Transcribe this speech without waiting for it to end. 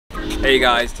Hey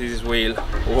guys, this is Will.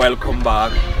 Welcome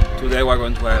back. Today we're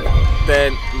going to have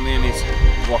 10 minutes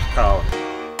workout.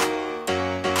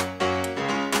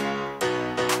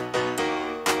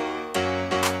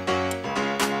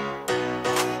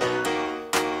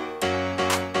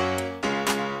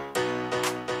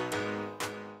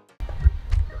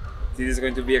 This is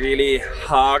going to be really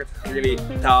hard, really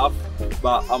tough,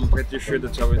 but I'm pretty sure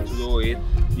that you're going to do it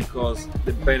because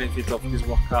the benefit of this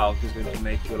workout is going to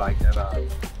make you like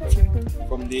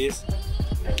from this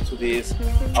to this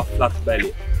a flat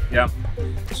belly. Yeah.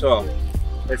 So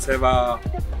let's have a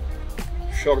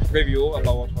short preview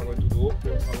about what we're going to do.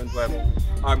 We're going to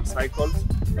have arm cycles,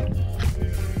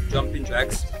 jumping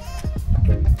jacks,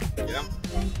 yeah,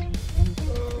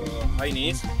 high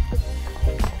knees.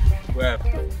 We have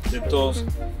the toes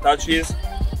touches,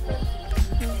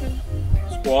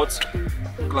 squats,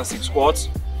 classic squats.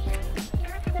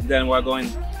 Then we're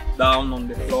going down on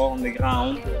the floor, on the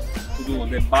ground, to do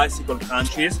the bicycle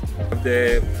crunches.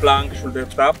 The plank shoulder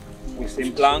tap, we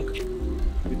same plank,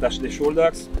 we touch the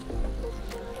shoulders.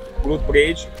 Glute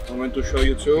bridge, I'm going to show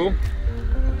you too.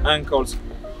 Ankles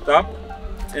tap,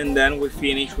 and then we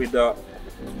finish with a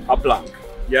plank.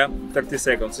 Yeah, 30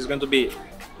 seconds. It's going to be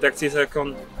 30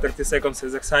 seconds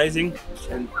exercising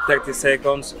and 30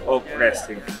 seconds of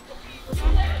resting.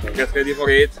 Get ready for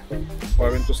it. We're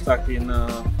going to start in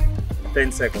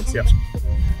 10 seconds. Yeah.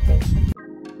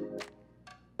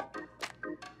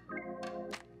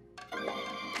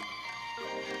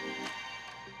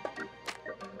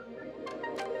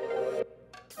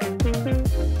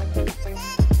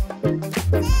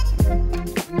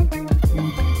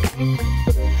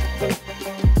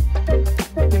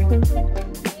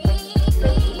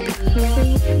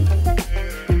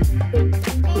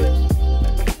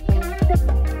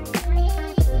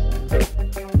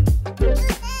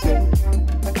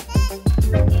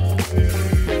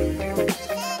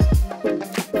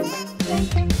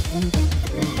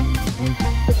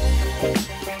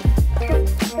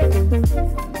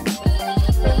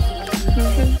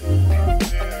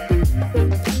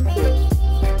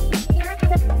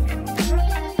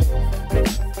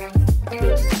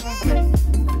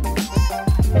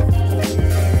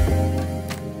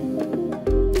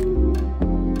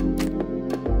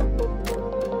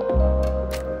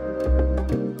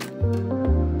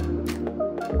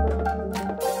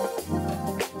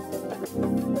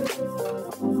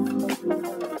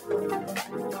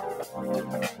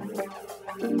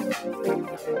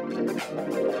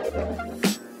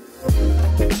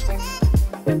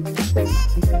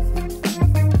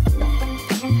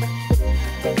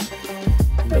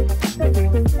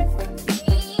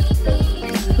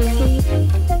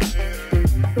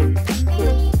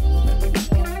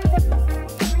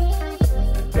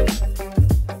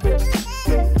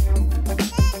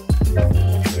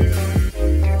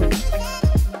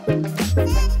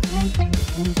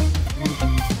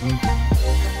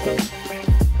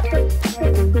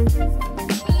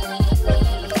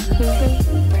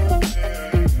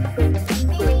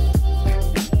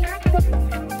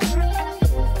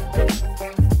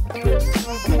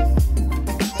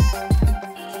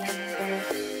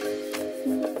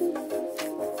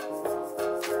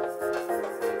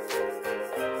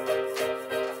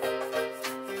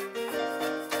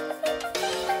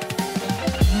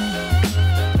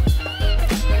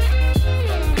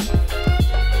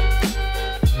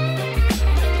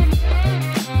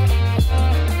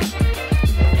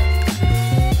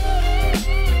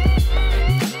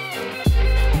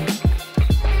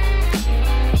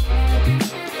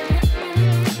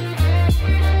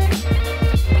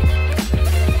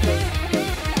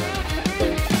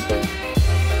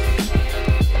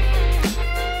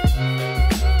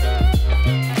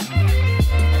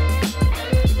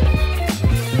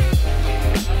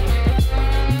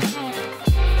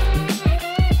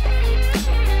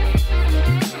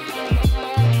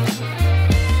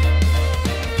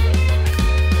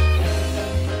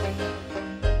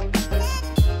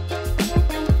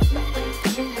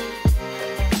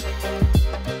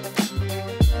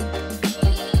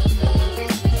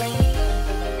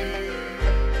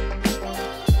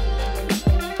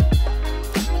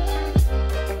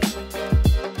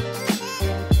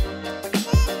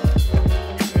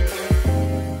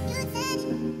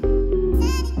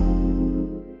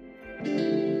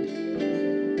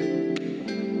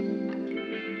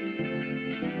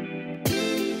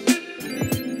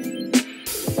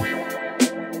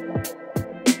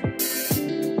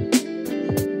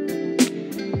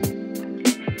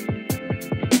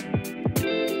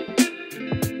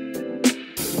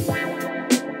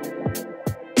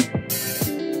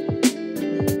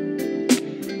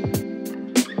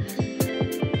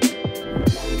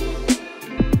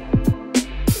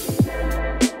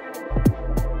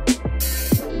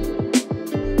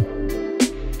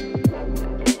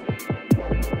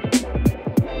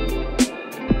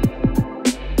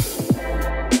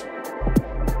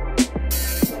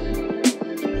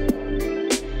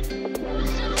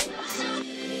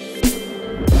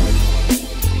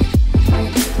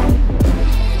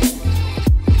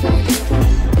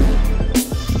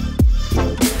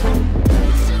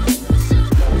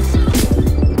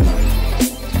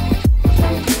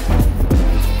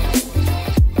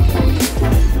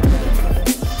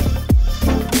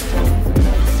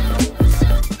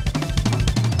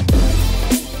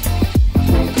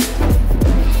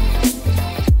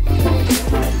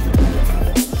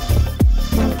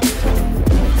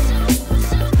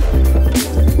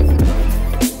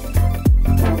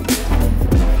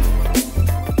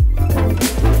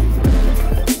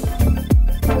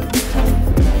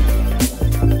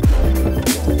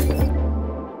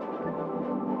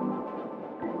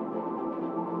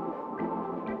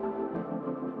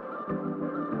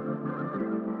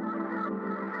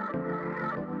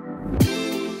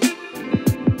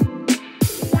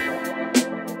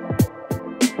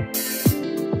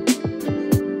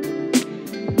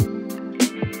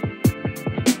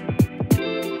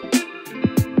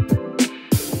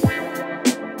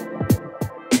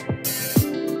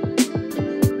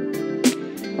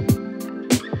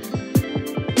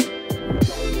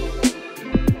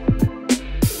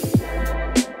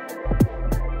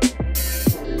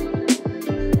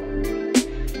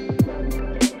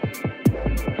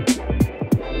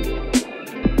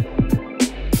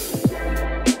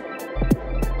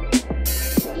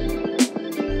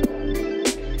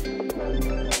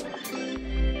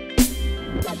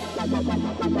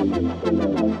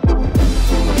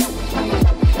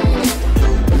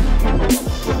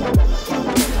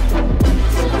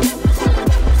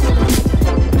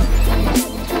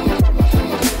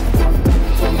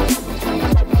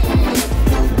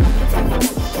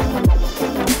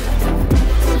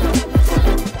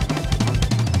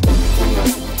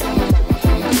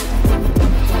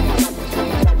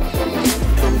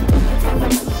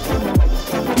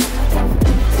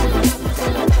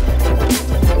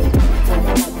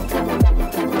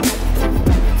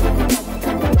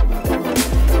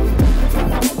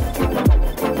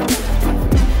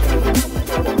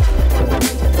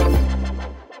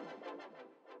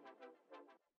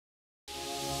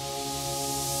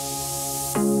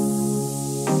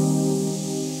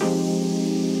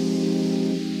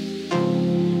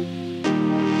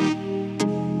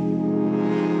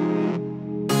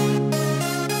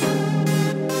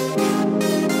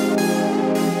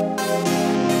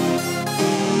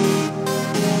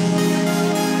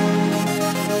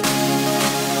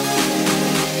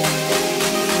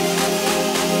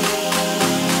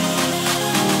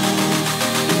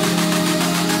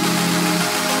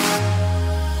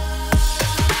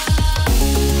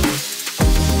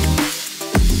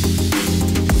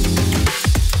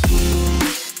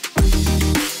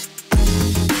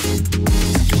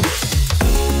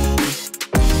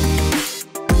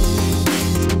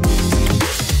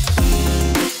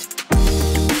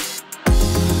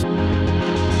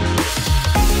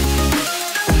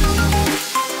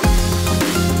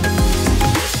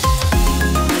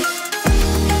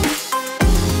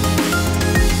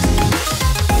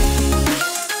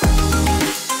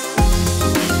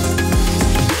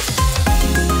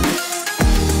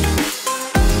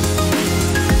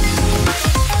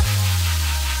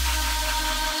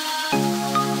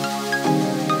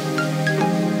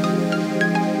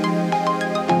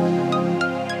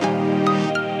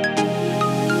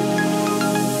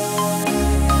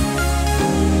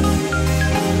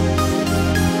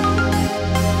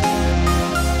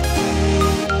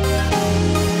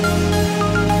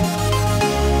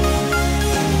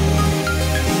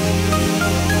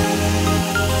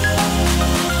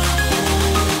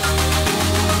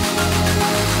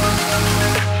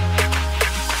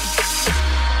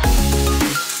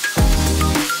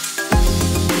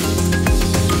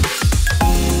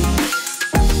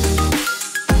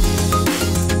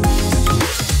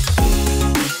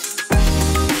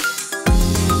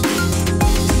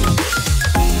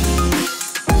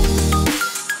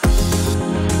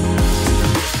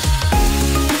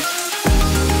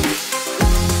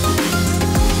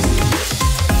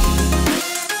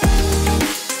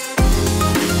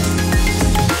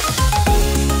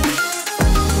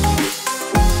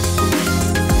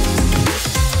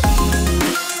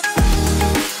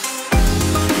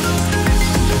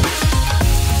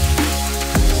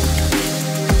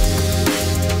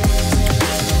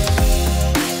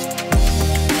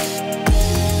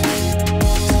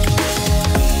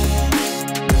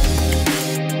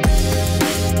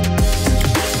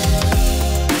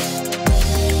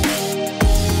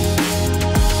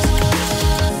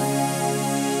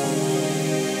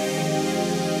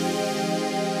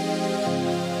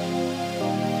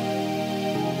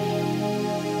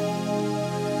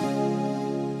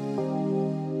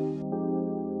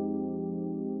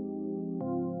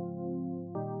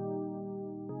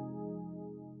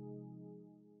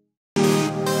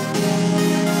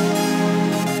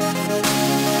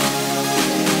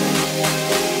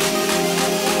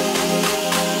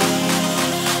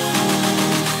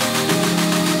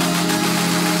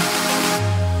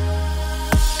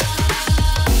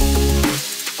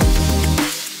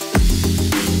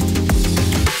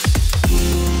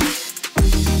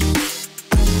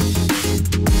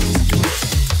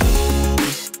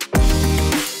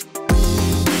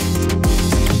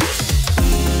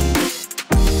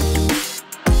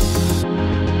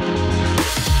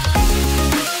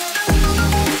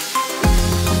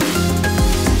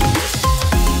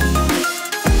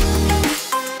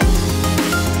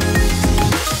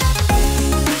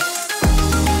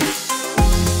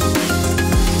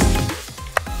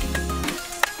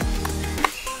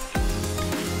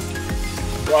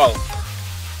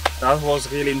 That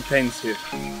was really intensive.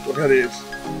 Look at this.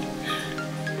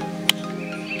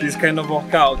 This kind of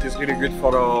workout is really good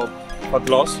for fat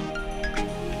loss.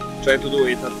 Try to do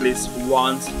it at least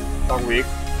once per week.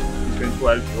 It's going to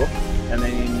help you. And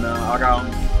then in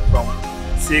around from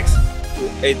 6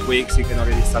 to 8 weeks, you can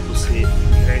already start to see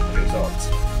great results.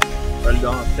 Well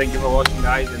done. Thank you for watching,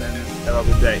 guys, and then have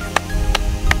a good day.